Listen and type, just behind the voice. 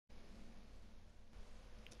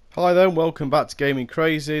Hi there and welcome back to Gaming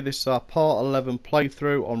Crazy. This is our part 11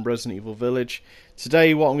 playthrough on Resident Evil Village.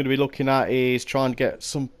 Today what I'm going to be looking at is trying to get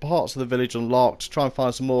some parts of the village unlocked, try and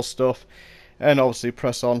find some more stuff, and obviously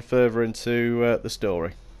press on further into the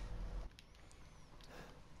story.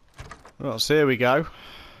 Right, so here we go.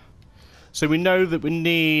 So we know that we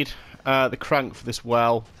need the crank for this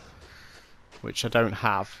well, which I don't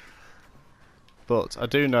have. But I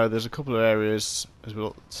do know there's a couple of areas as we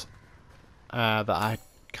looked that I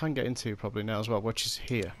can get into probably now as well, which is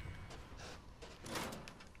here.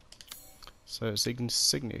 So it's the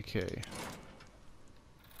insignia key.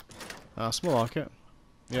 Small like it.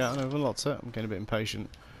 Yeah, I know I've unlocked it. I'm getting a bit impatient.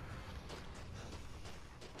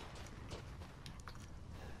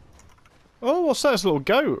 Oh, what's that? It's a little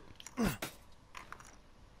goat.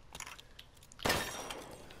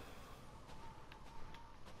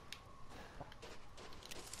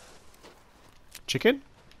 Chicken?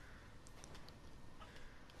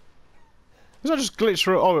 Does that just glitch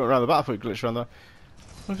through? Oh, it went around the back. I thought it glitched around there.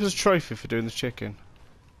 What if there's a trophy for doing the chicken?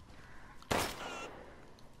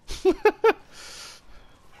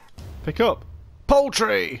 Pick up.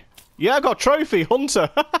 Poultry! Yeah, I got a trophy,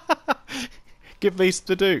 Hunter! Give these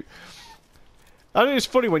to do. I think it's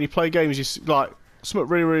funny when you play games, you like, something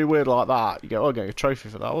really, really weird like that. You go, oh, I get a trophy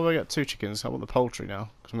for that. Well, I get 2 chickens. I want the poultry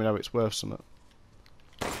now, because we know it's worth something.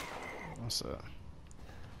 That's it.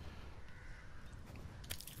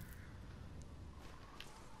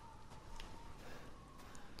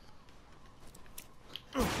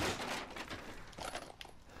 Let's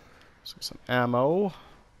get some ammo.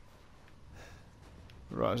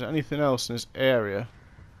 Right, is there anything else in this area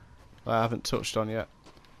that I haven't touched on yet?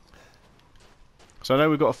 So I know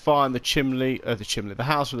we've got to find the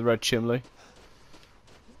house with the red chimney,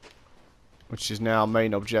 which is now our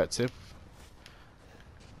main objective.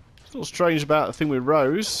 It's a little strange about the thing with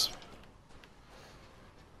Rose.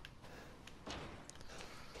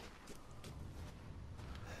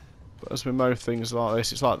 But as with most things like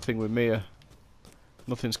this, it's like the thing with Mia.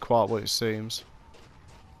 Nothing's quite what it seems.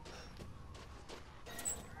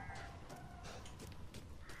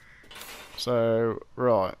 So,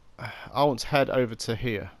 right. I want to head over to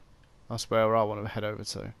here. That's where I want to head over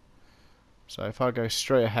to. So if I go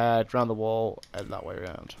straight ahead, round the wall, and that way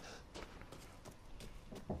around.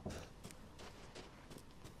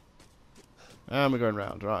 And we're going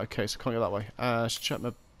round. Right, okay, so I can't go that way. Let's check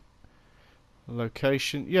my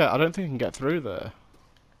location. Yeah, I don't think I can get through there.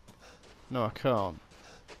 No, I can't.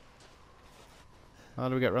 How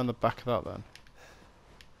do we get around the back of that then?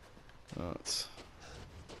 Right.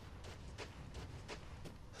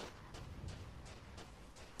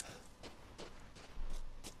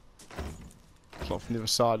 Locked from the other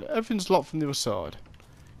side. Everything's locked from the other side.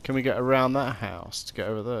 Can we get around that house to get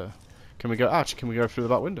over there? Can we go? Actually, can we go through the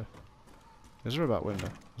back window? Is there a back window?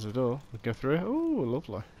 There's a door. We go through it. Oh,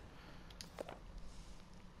 lovely.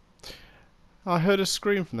 I heard a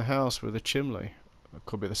scream from the house with a chimney. It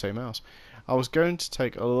could be the same house. I was going to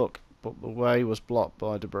take a look, but the way was blocked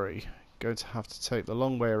by debris. Going to have to take the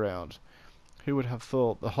long way around. Who would have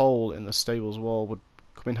thought the hole in the stable's wall would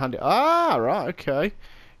come in handy? Ah, right, okay.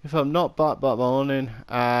 If I'm not back by morning,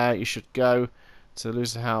 you should go to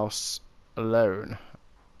lose the house alone.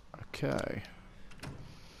 Okay.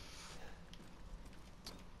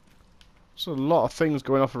 So a lot of things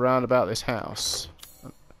going off around about this house. We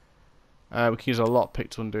can use a lockpick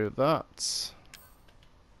to undo that.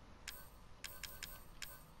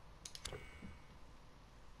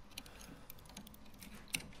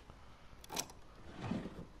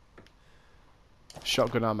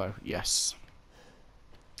 Shotgun ammo, yes.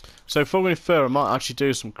 So if I'm going further, I might actually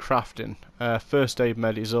do some crafting. First aid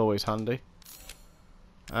med is always handy.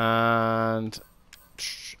 And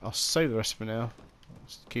I'll save the rest for now.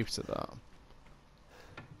 Just keep it at that.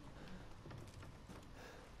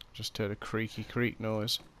 Just heard a creaky creak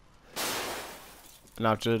noise. And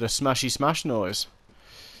I've heard a smashy smash noise.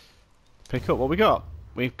 Pick up what we got.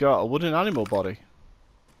 We've got a wooden animal body.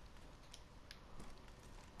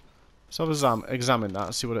 Let's have examine that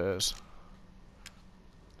and see what it is.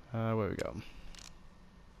 Where we go?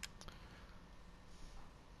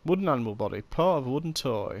 Wooden animal body, part of a wooden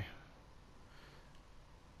toy.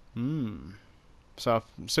 So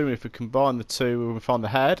I'm assuming if we combine the two and we find the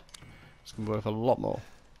head, it's going to be worth a lot more.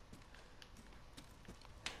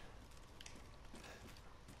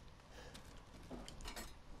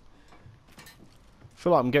 I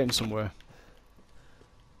feel like I'm getting somewhere.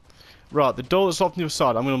 Right, the door that's off on the other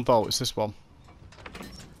side, I'm going to unbolt. It's this one.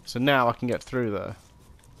 So now I can get through there.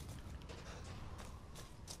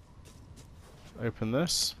 Open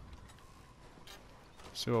this.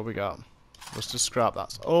 See what we got. Just a scrap,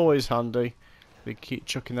 that's always handy. You keep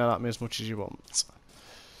chucking that at me as much as you want.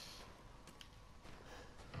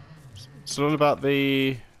 So what about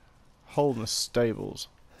the hole in the stables?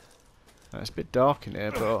 It's a bit dark in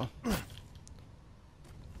here, but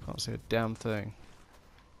can't see a damn thing.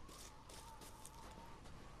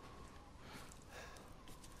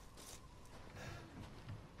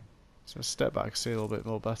 So step back, see a little bit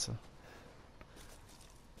more better.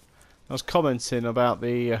 I was commenting about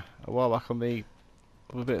the a while back on the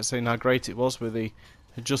other bit, saying how great it was with the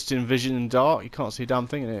adjusting vision in dark. You can't see a damn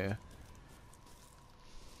thing in here.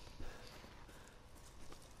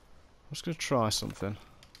 I'm just going to try something.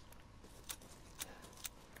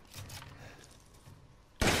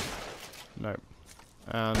 No.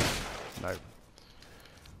 And no.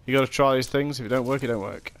 You got to try these things. If it don't work, it don't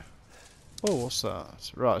work. Oh, what's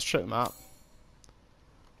that? Right, let's check the map.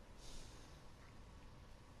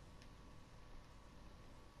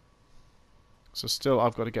 So still,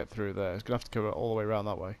 I've got to get through there. It's going to have to go all the way around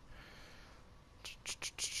that way.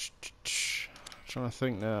 Trying to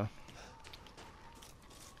think now.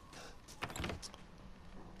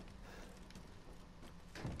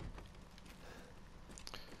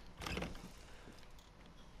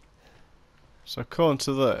 So according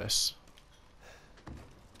to this,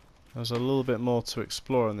 there's a little bit more to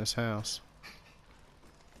explore in this house.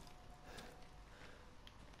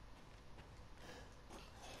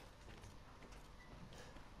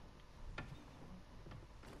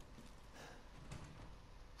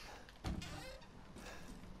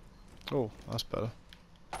 Oh, that's better.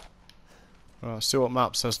 Right, see what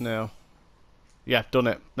map says now. Yeah, done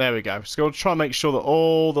it. There we go. So we'll try and make sure that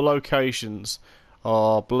all the locations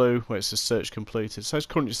are blue where it says search completed. So it's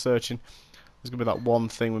currently searching. There's going to be that one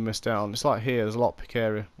thing we missed out on. It's like here, there's a lockpick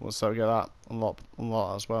area. So we get that unlock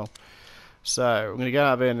as well. So I'm going to get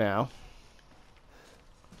out of here now.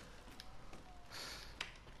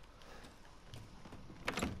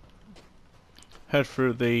 Head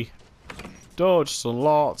through the door, just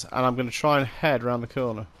unlocked, and I'm going to try and head around the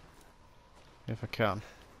corner. If I can.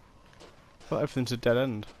 But everything's a dead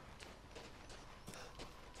end.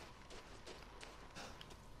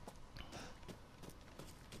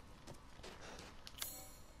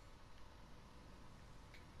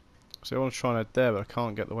 So I want to try and head there, but I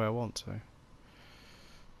can't get the way I want to.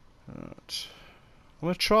 Right. I'm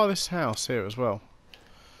going to try this house here as well.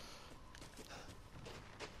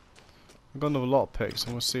 I've got another lockpick, so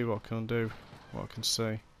I'm going to see what I can do, what I can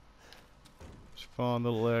see. Just find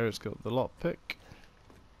the little area, it's got the lockpick.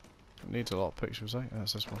 It needs a lockpick, should we say?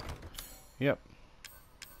 That's this one. Yep.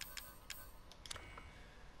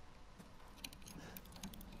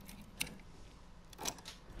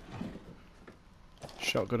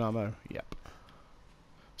 Shotgun ammo, yep.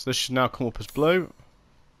 So this should now come up as blue.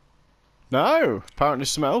 No! Apparently there's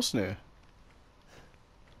something else in here.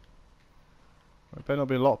 It better not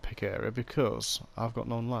be a lockpick area because I've got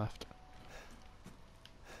none left.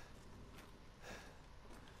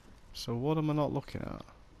 So what am I not looking at?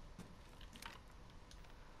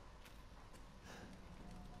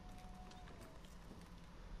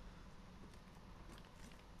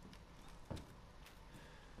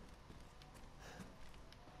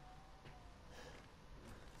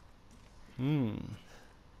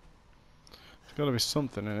 There's got to be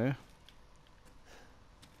something in here.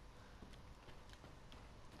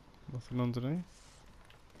 Nothing underneath.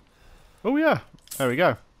 Oh yeah, there we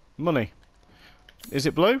go. Money. Is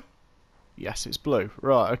it blue? Yes, it's blue.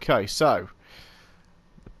 Right, okay, so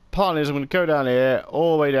plan is I'm going to go down here,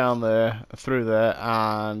 all the way down there, through there,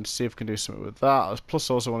 and see if I can do something with that. Plus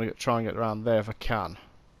also want to try and get around there if I can.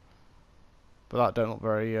 But that don't look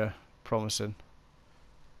very promising.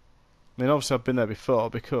 I mean, obviously I've been there before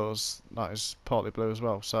because that is partly blue as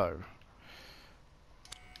well, so...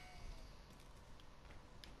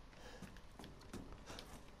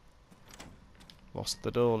 Lost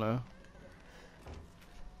the door now.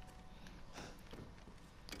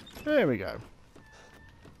 There we go.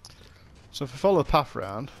 So if I follow the path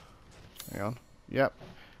round... Hang on. Yep.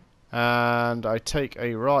 And I take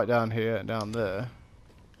a right down here and down there.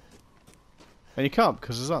 And you can't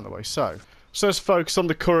because there's that in the way, so... So let's focus on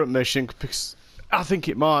the current mission because I think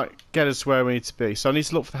it might get us where we need to be. So I need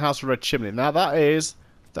to look for the house with the red chimney. Now that is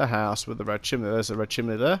the house with the red chimney. There's a red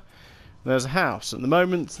chimney there. There's a house. At the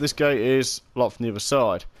moment this gate is locked from the other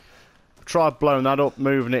side. I've tried blowing that up,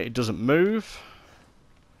 moving it, it doesn't move.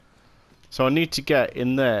 So I need to get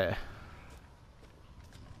in there.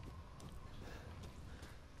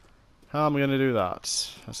 How am I going to do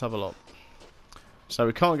that? Let's have a look. So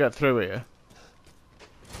we can't get through here.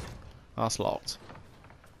 That's locked.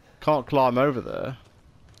 Can't climb over there.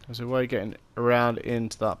 There's a way of getting around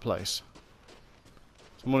into that place.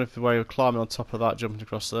 I'm wondering if the way of climbing on top of that, jumping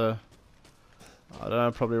across there. I don't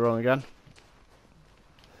know, probably wrong again.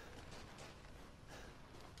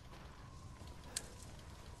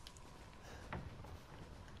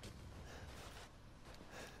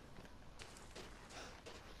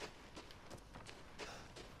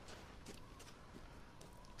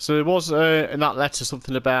 So there was in that letter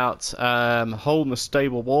something about holding a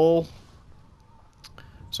stable wall.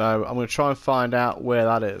 So I'm going to try and find out where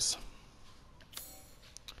that is.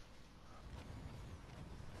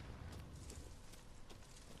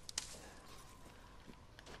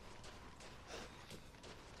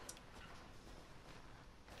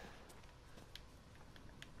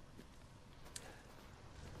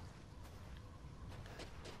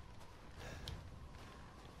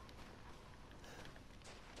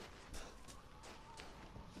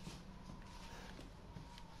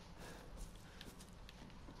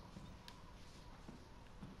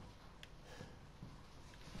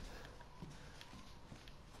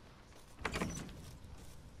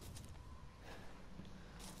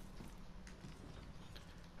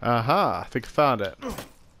 Aha, I think I found it.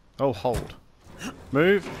 Oh, hold.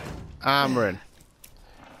 Move, and we're in.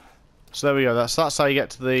 So there we go, that's how you get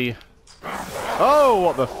to the... Oh,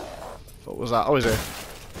 what the... What was that? Oh, he's here.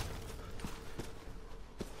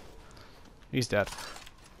 He's dead.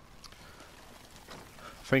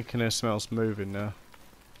 Thinking it smells moving now.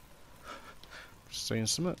 Just seeing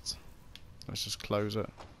something. Let's just close it.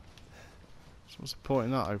 So what's the point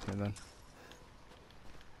in that opening then?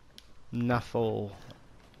 Naffle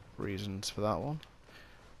reasons for that one.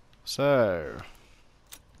 So,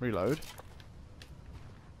 reload.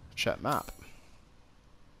 Check map.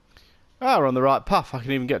 Ah, we're on the right path. I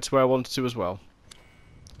can even get to where I wanted to as well.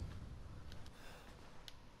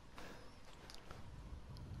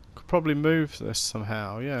 Could probably move this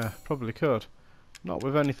somehow. Yeah, probably could. Not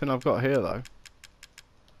with anything I've got here though.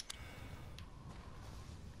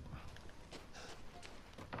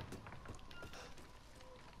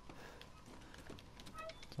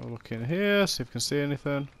 So I'll look in here, see if we can see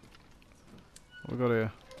anything. What we got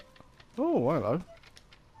here? Oh, hello.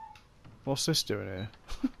 What's this doing here?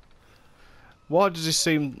 Why does this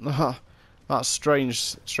seem that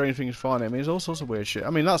strange thing to find? I mean, there's all sorts of weird shit. I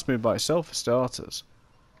mean, that's moved by itself for starters.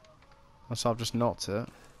 Unless I've just knocked it.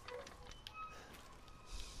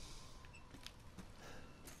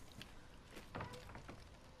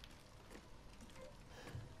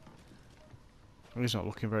 Well, he's not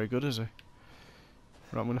looking very good, is he?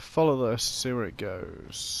 Right, I'm going to follow this, see where it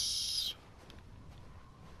goes.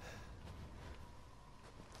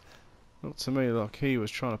 Looked to me like he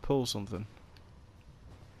was trying to pull something.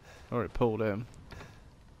 Or it pulled him.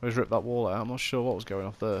 Or he's ripped that wall out. I'm not sure what was going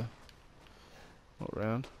off there. Not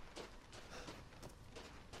round.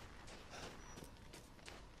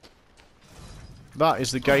 That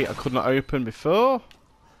is the gate I could not open before.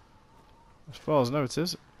 As far as I know it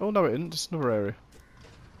is. Oh no it isn't, it's another area.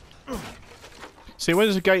 See, when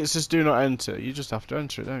there's a gate that says do not enter, you just have to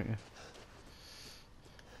enter it, don't you?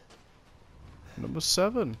 Number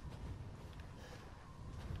 7.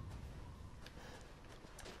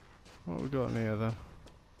 What have we got in here then?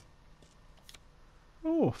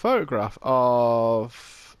 Oh, photograph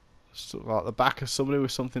of sort of like the back of somebody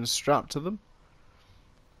with something strapped to them.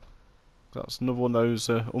 That's another one of those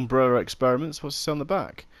umbrella experiments. What's this on the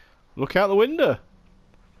back? Look out the window!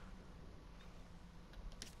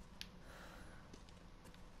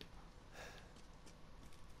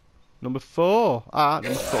 Number 4. Ah,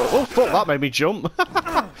 number 4. Oh, fuck, that made me jump.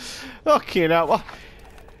 Fucking hell.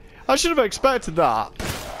 I should have expected that.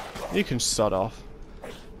 You can sod off.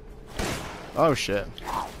 Oh, shit.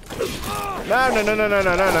 No, no, no, no, no,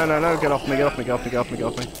 no, no, no, no, no. Get off me, get off me, get off me, get off me, get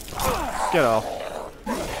off me. Get off.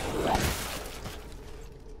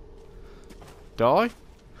 Die?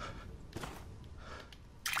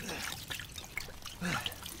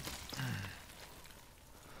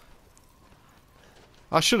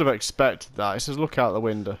 I should have expected that. It says look out the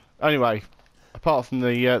window. Anyway, apart from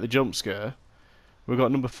the jump scare, we've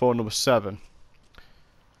got number 4 and number 7.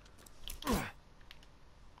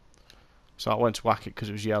 So I went to whack it because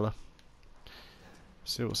it was yellow.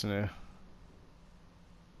 Let's see what's in here.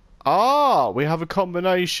 Ah, we have a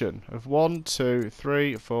combination of 1, 2,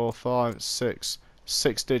 3, 4, 5, 6.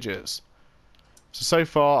 6 digits. So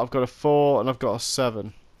far I've got a 4 and I've got a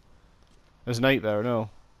 7. There's an 8 there and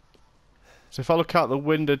all. So if I look out the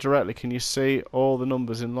window directly, can you see all the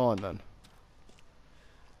numbers in line then?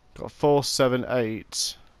 Got 4, 7,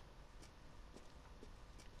 8.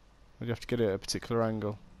 Or do you have to get it at a particular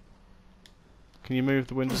angle? Can you move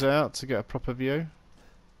the windows out to get a proper view?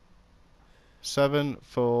 7,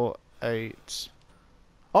 4, 8.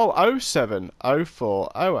 Oh,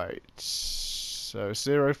 070408. So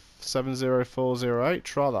 070408.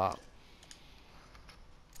 Try that.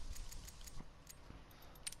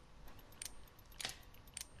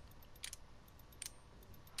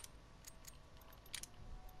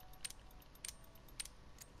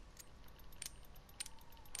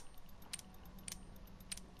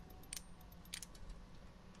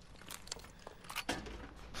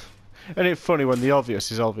 Isn't it funny when the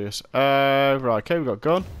obvious is obvious? Right, okay, we got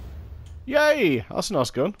gun. Yay! That's a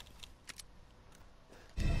nice gun.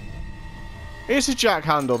 It's a jack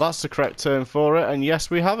handle, that's the correct term for it, and yes,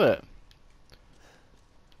 we have it.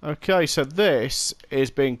 Okay, so this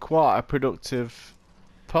is being quite a productive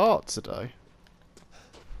part today.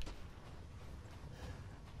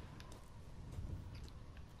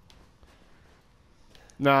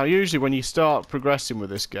 Now, usually when you start progressing with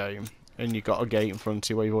this game, and you've got a gate in front of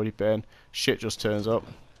you where you've already been, shit just turns up.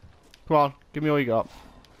 Come on, give me all you got.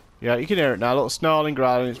 Yeah, you can hear it now, a little snarling,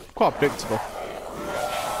 growling, it's quite predictable.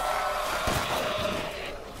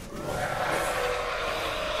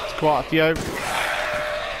 It's quite a few.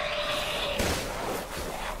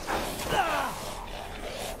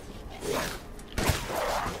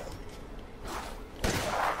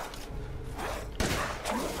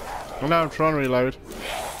 And now I'm trying to reload.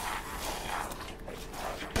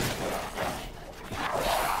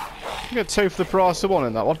 You get 2 for the price of 1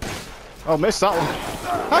 in that one. Oh, missed that one.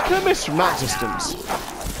 How can I miss from that distance?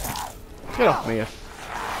 Get off me.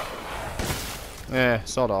 Yeah,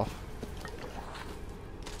 sod off.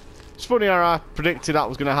 It's funny how I predicted that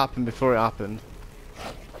was going to happen before it happened.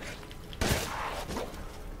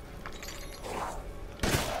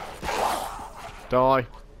 Die.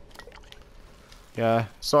 Yeah,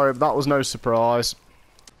 sorry, but that was no surprise.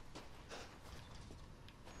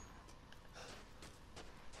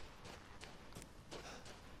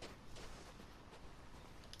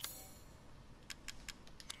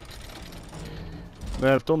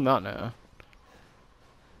 They've done that now.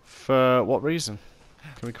 For what reason?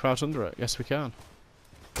 Can we crouch under it? Yes, we can.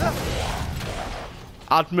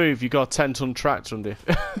 Add move, you got a 10-ton tractor under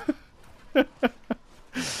you.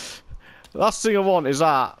 Last thing I want is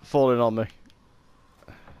that falling on me.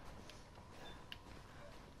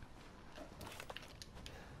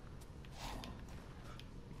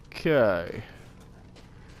 Okay.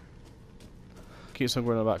 Keeps on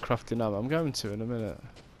going about crafting ammo. I'm going to in a minute.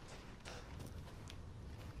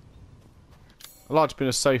 I like to be in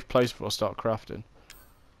a safe place before I start crafting.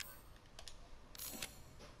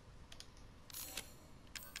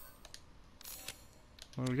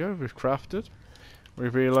 There we go, we've crafted.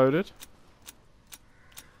 We've reloaded.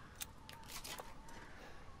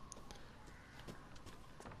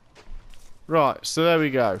 Right, so there we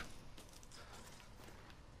go.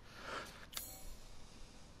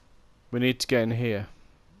 We need to get in here.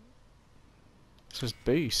 It says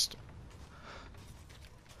beast.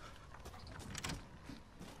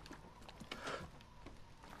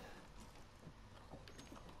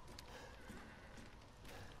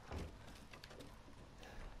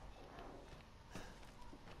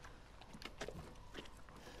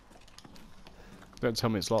 Don't tell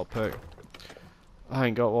me it's lockpick. I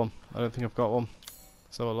ain't got one. I don't think I've got one.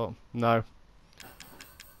 Let's have a look. No.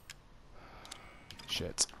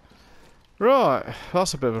 Shit. Right,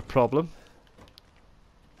 that's a bit of a problem.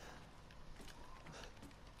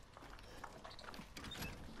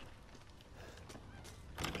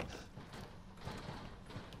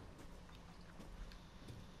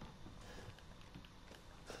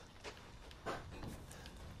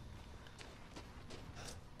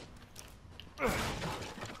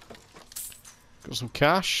 Got some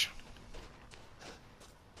cash.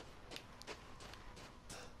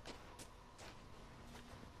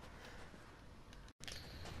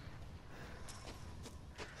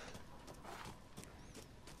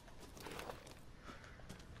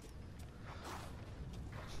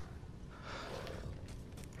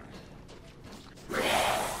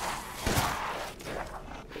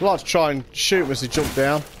 I'd like to try and shoot him as he jumped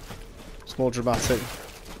down. It's more dramatic.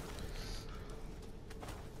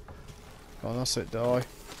 Oh, that's it, die.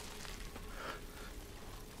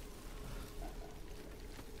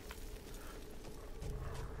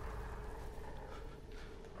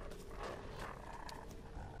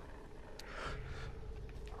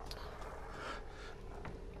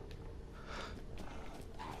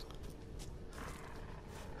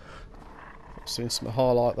 Seen some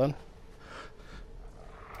highlight then.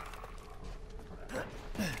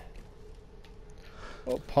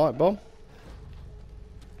 Oh, pipe bomb.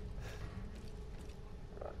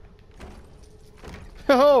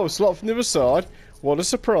 Oh, slot from the other side. What a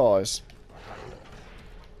surprise.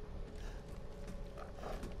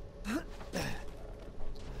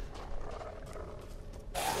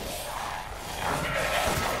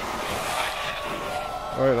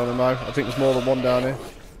 Alright, on the mo. I think there's more than one down here.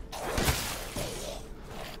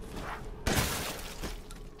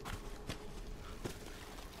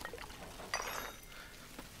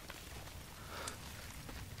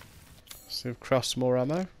 So we've crafted some more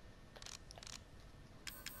ammo.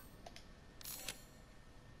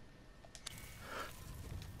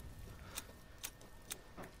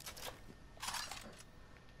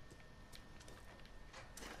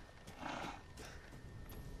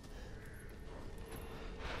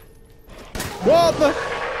 What the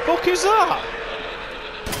fuck is that?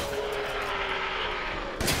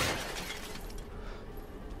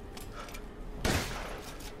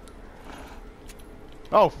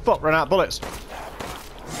 Oh fuck, ran out of bullets.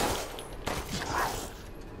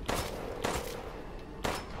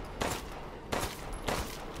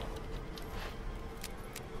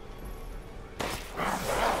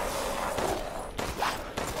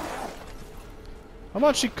 I'm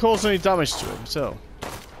actually causing any damage to him, so.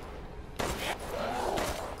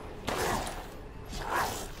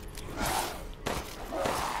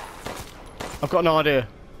 I've got an idea.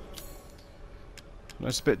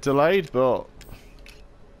 It's a bit delayed, but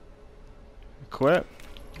quit.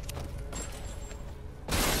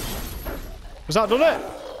 Has that done it?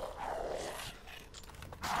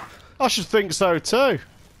 I should think so too.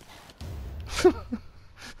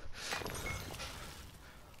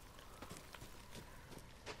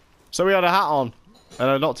 So we had a hat on, and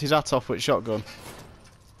I knocked his hat off with shotgun.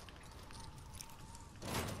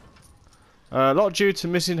 Not due to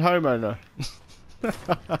missing homeowner.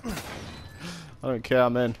 I don't care,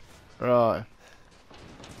 I'm in. Right.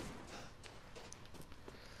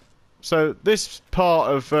 So this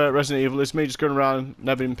part of Resident Evil is me just going around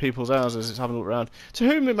nabbing people's houses, it's having a look around. To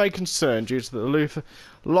whom it may concern, due to the aloof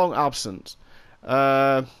long absence.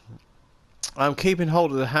 I'm keeping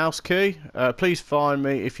hold of the house key. Please find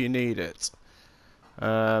me if you need it.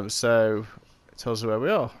 So it tells us where we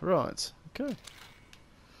are. Right. Okay.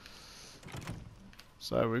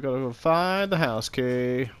 So we've got to go find the house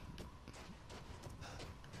key.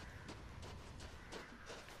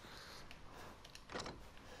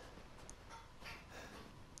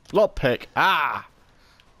 Lockpick. Ah!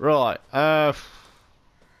 Right. I'll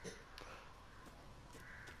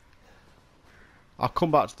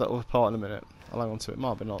come back to that other part in a minute. I'll hang on to it.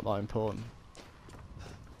 Might be not that important.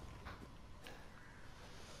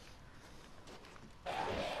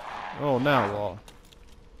 Oh, now what?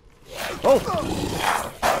 Oh!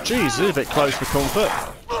 Jeez, this is a bit close for comfort.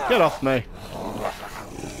 Get off me.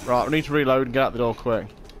 Right, we need to reload and get out the door quick.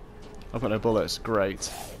 I've got no bullets.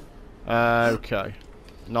 Great. Okay.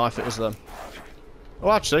 Knife it is then.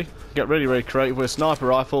 Oh, actually, get really, really creative with a sniper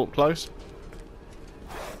rifle up close.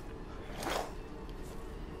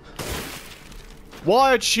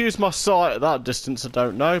 Why I just used my sight at that distance, I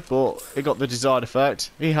don't know, but it got the desired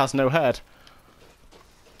effect. He has no head.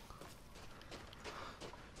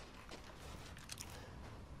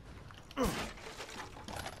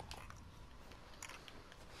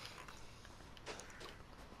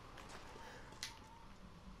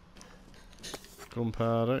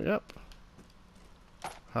 Gunpowder, yep.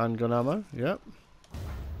 Handgun ammo, yep.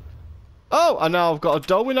 Oh, and now I've got a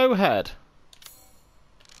doll with no head.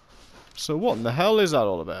 So what in the hell is that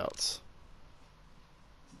all about?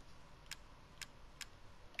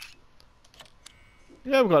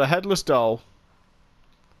 Yeah, we've got a headless doll.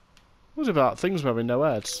 What's it about things having no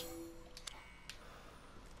heads?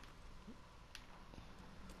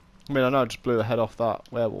 I mean, I know I just blew the head off that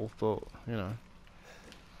werewolf, but, you know.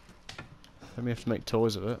 Then we have to make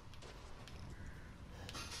toys of it.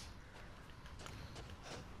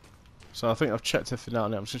 So I think I've checked everything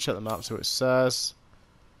out now. I'm just going to check the map, see what it says.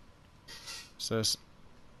 Says,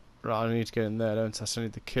 right, I need to get in there, don't I? So I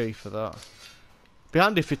need the key for that. Be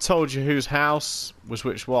handy if it told you whose house was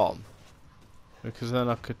which one. Because then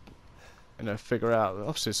I could, you know, figure out.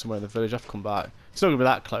 Obviously, somewhere in the village, I've come back. It's not going to be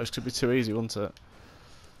that close, because it'd be too easy, wouldn't it?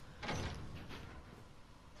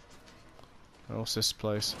 Oh, what's this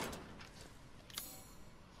place?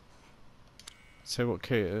 See what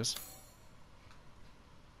key it is.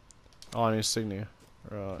 Oh, I need insignia.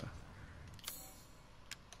 Right.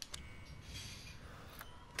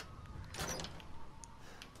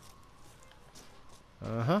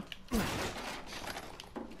 Uh-huh.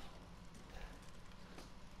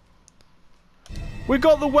 We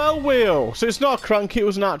got the well wheel! So it's not a crank, it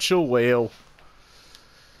was an actual wheel.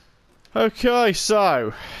 Okay,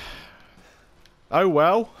 so... Oh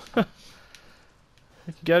well. We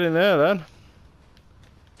can get in there then.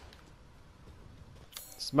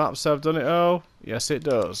 Does map say I've done it all? Yes it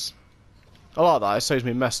does. I like that, it saves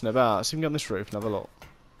me messing about. Let's even get on this roof and have a look.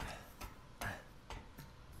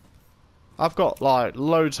 I've got like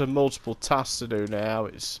loads of multiple tasks to do now.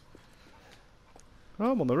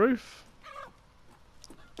 Oh, I'm on the roof.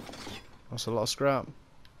 That's a lot of scrap.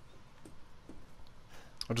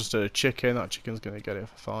 I'll just do a chicken. That chicken's going to get it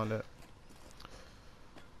if I find it.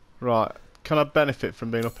 Right. Can I benefit from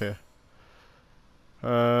being up here?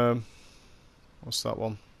 What's that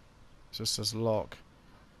one? It just says lock.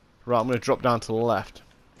 Right, I'm going to drop down to the left.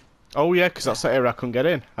 Oh yeah, because that's the area I couldn't get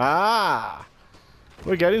in. Ah!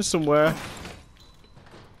 We're getting somewhere.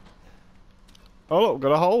 Oh look, we've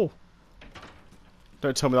got a hole.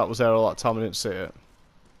 Don't tell me that was there all that time I didn't see it.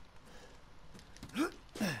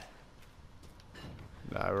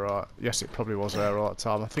 No, right. Yes, it probably was there all that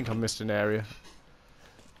time. I think I missed an area.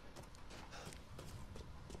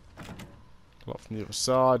 Lock from the other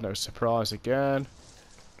side, no surprise again.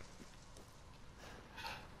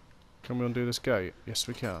 Can we undo this gate? Yes,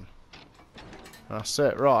 we can. That's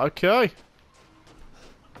it. Right, okay.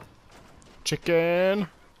 Chicken.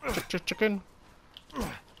 Chicken.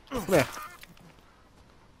 Come here.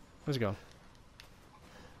 Where's he gone?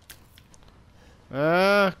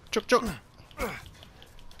 Chuck, chuck.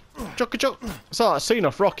 Chuck, chuck. It's like that scene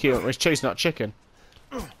off Rocky when he's chasing that chicken.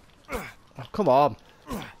 Oh, come on.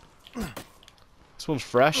 This one's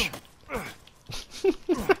fresh.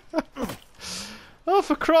 Oh,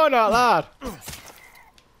 for crying out loud.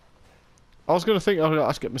 I was going to think I'd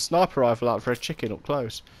have to get my sniper rifle out for a chicken up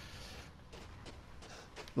close.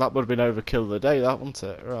 That would have been overkill of the day, that, wouldn't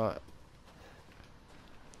it? Right.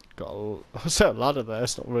 Got a ladder there.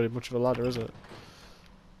 It's not really much of a ladder, is it?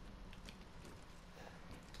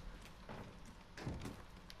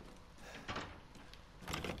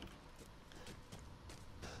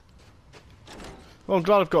 Well, I'm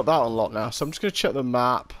glad I've got that unlocked now. So I'm just going to check the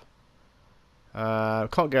map.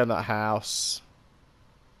 Can't get in that house.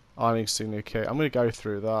 Ironing signal key. I'm going to go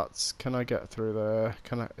through that. Can I get through there?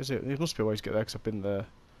 Can I? Is it? There must be a way to get there because I've been there.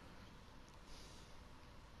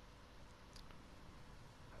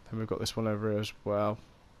 Then we've got this one over here as well.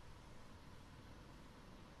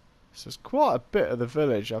 So there's quite a bit of the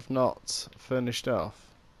village I've not finished off.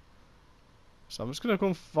 So I'm just going to go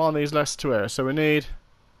and find these last two areas. So we need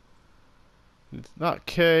that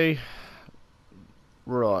key.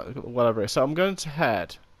 Right, we've got the well over here. So I'm going to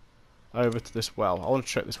head over to this well. I want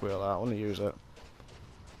to check this wheel out. I want to use it.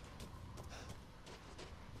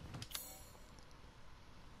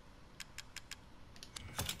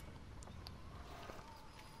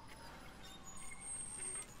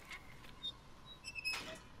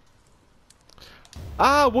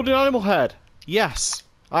 Ah, wooden animal head. Yes,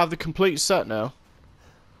 I have the complete set now.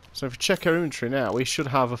 So if we check our inventory now, we should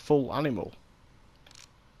have a full animal.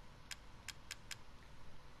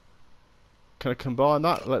 Can I combine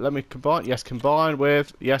that? Let me combine. Yes, combine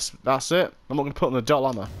with. Yes, that's it. I'm not going to put on the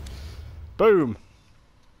dot, am I? Boom.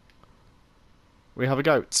 We have a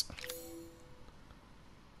goat.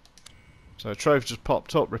 So trophy just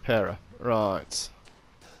popped up. Repairer. Right.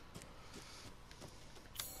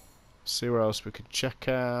 See where else we could check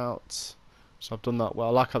out. So I've done that well.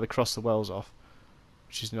 I like how they cross the wells off,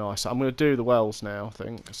 which is nice. I'm going to do the wells now, I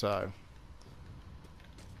think. So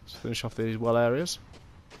let's finish off these well areas.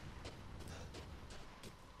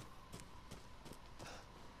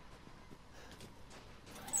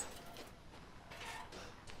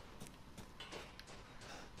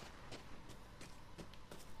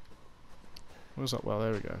 Where's that well?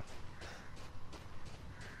 There we go.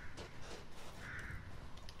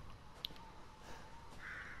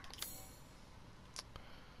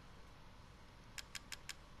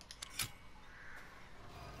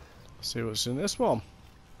 See what's in this one.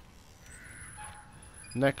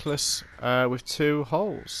 Necklace with 2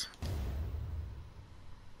 holes.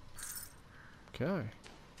 Okay.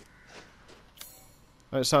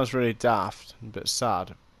 It sounds really daft and a bit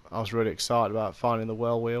sad. I was really excited about finding the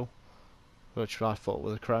well wheel, which I thought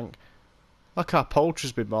was a crank. Like our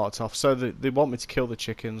poultry's been marked off, so they want me to kill the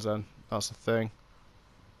chickens then. That's the thing.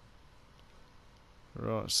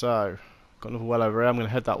 Right, so got another well over here. I'm going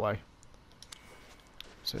to head that way.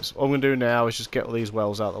 So all I'm going to do now is just get all these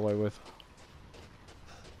wells out of the way with.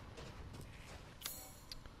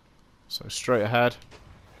 So straight ahead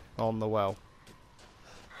on the well.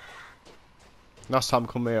 Last time I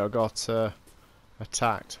come here I got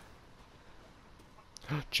attacked.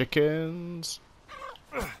 Chickens.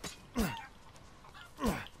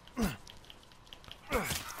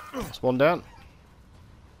 That's one down.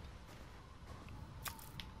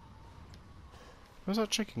 Where's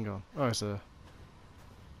that chicken gone? Oh, it's there.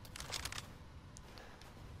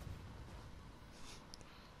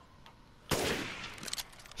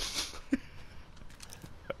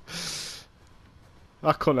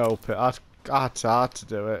 I couldn't help it. I had to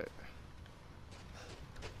do it.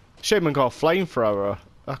 Shame I got a flamethrower.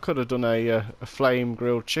 I could have done a flame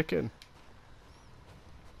grilled chicken.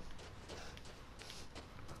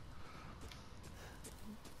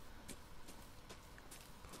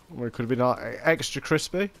 Or it could have been like extra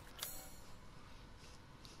crispy.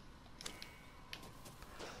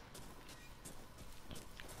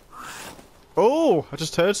 Oh, I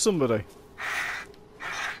just heard somebody.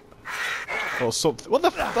 Or something. What the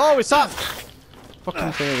f— oh, it's that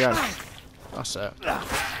fucking thing again. That's it.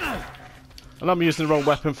 And I'm using the wrong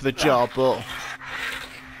weapon for the job, but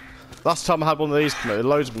last time I had one of these come out,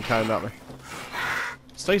 loads of them came at me.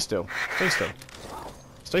 Stay still. Stay still.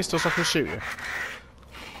 Stay still so I can shoot you.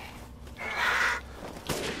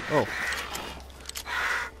 Oh.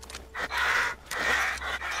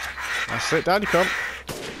 That's it, down you come.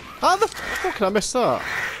 How the fuck can I miss that?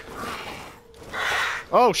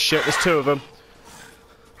 Oh shit, there's two of them.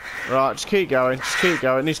 Right, just keep going, just keep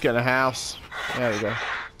going. He's getting a house. There we go.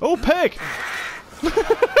 Oh, pig!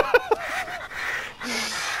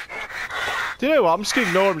 Do you know what? I'm just gonna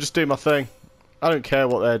ignore them, just do my thing. I don't care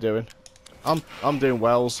what they're doing. I'm doing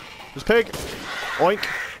wells. There's pig. Oink.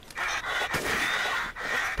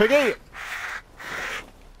 Piggy!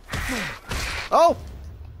 Oh!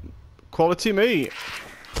 Quality meat.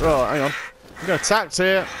 Right, hang on. I'm getting attacked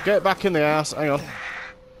here. Get back in the house. Hang on.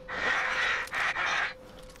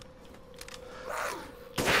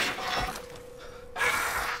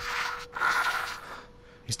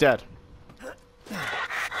 He's dead.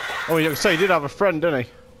 Oh, you can say he did have a friend, didn't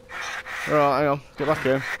he? Right, hang on. Get back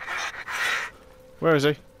in. Where is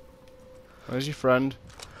he? Where's your friend?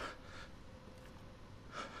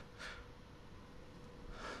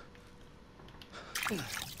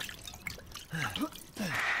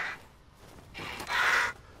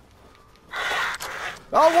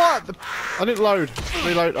 Oh, what? I didn't load.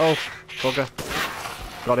 Reload. Oh, bugger.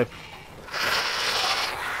 Got him.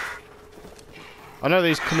 I know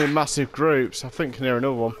these come in massive groups. I think I can hear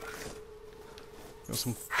another one. Got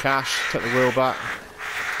some cash. Take the wheel back.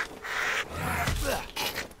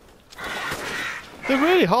 They're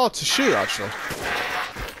really hard to shoot, actually.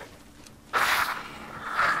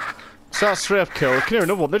 So that's 3 I've killed. I can hear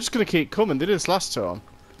another one. They're just going to keep coming. They did this last time.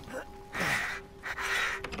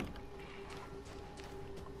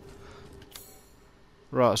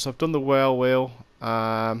 Right, so I've done the whale wheel.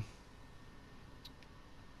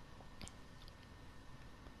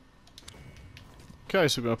 Okay,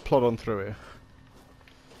 so we're going to plod on through here.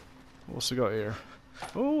 What's we got here?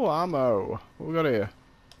 Oh, ammo. What we got here?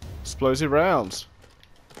 Explosive rounds.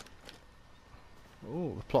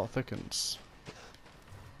 Oh, the plot thickens.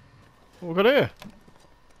 What we got here?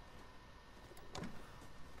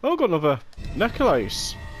 Oh, I've got another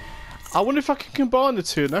necklace. I wonder if I can combine the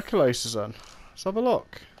two necklaces then. Let's have a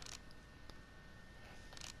look.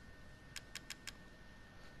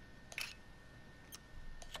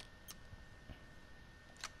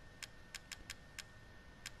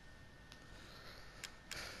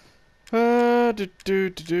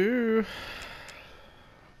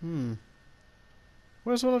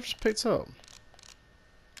 Where's the one I've just picked up?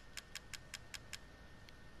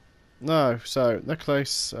 No, so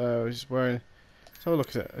necklace. He's wearing. Let's have a look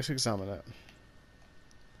at it. Let's examine it.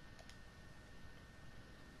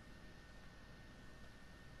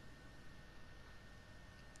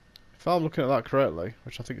 If I'm looking at that correctly,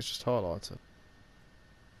 which I think is just highlighted.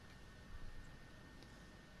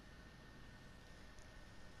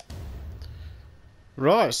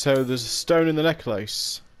 Right, so there's a stone in the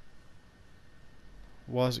necklace.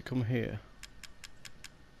 Why does it come here?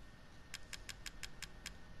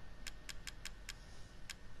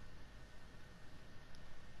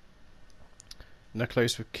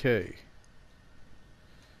 Necklace with key.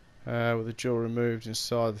 With the jewel removed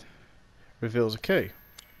inside, reveals a key.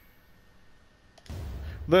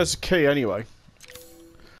 There's a key anyway.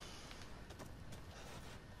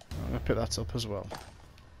 I'm going to pick that up as well.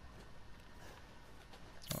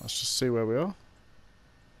 Let's just see where we are.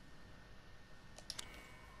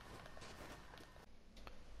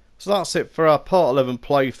 So that's it for our part 11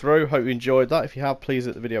 playthrough. Hope you enjoyed that. If you have, please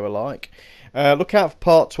hit the video a like. Look out for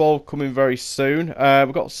part 12 coming very soon.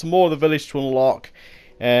 We've got some more of the village to unlock,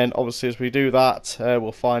 and obviously as we do that,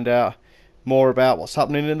 we'll find out more about what's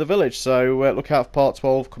happening in the village. So look out for part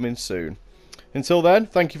 12 coming soon. Until then,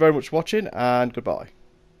 thank you very much for watching, and goodbye.